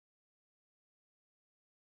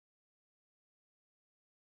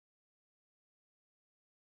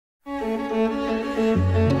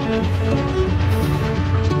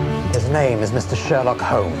His name is Mr. Sherlock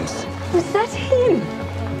Holmes. Was that him?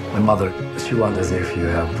 My mother, she wonders if you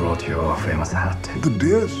have brought your famous hat. The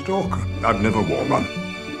dear stalker. I've never worn one.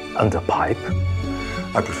 And a pipe.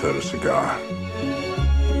 I prefer a cigar.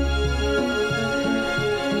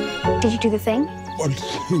 Did you do the thing? What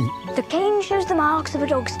thing? The cane shows the marks of a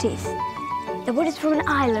dog's teeth. The wood is from an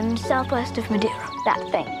island southwest of Madeira. That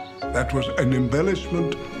thing. That was an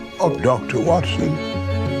embellishment of Dr. Watson.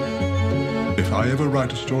 If I ever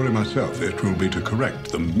write a story myself, it will be to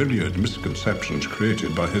correct the myriad misconceptions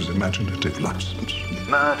created by his imaginative license.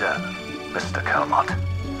 Murder, Mr. Kelmott.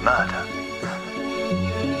 Murder.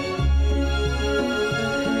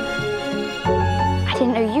 I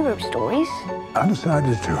didn't know you wrote stories. I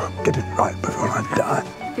decided to get it right before I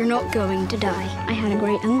die. You're not going to die. I had a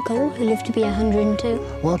great uncle who lived to be 102.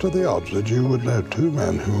 What are the odds that you would know two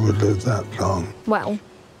men who would live that long? Well,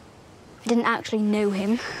 I didn't actually know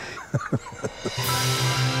him.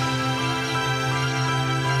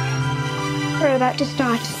 We're about to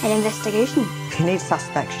start an investigation. If you need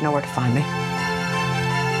suspects, you know where to find me.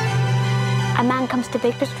 A man comes to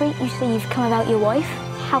Baker Street, you say you've come about your wife.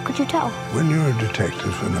 How could you tell? When you're a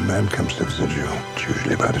detective and a man comes to visit you, it's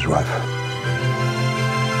usually about his wife.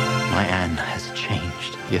 My Anne has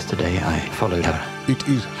changed. Yesterday, I followed her. It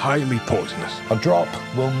is highly poisonous. A drop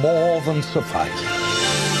will more than suffice.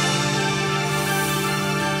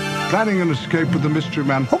 Planning an escape with the mystery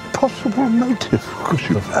man. What possible motive could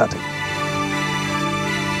you have had?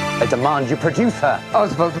 I demand you produce her.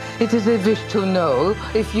 Oswald, it is a wish to know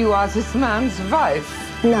if you are this man's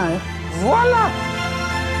wife. No. Voila!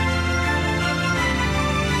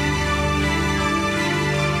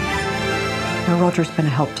 Now, Roger's been a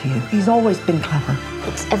help to you. He's always been clever.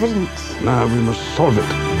 It's evidence. Now we must solve it.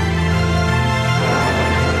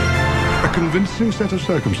 A convincing set of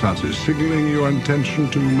circumstances signaling your intention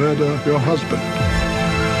to murder your husband.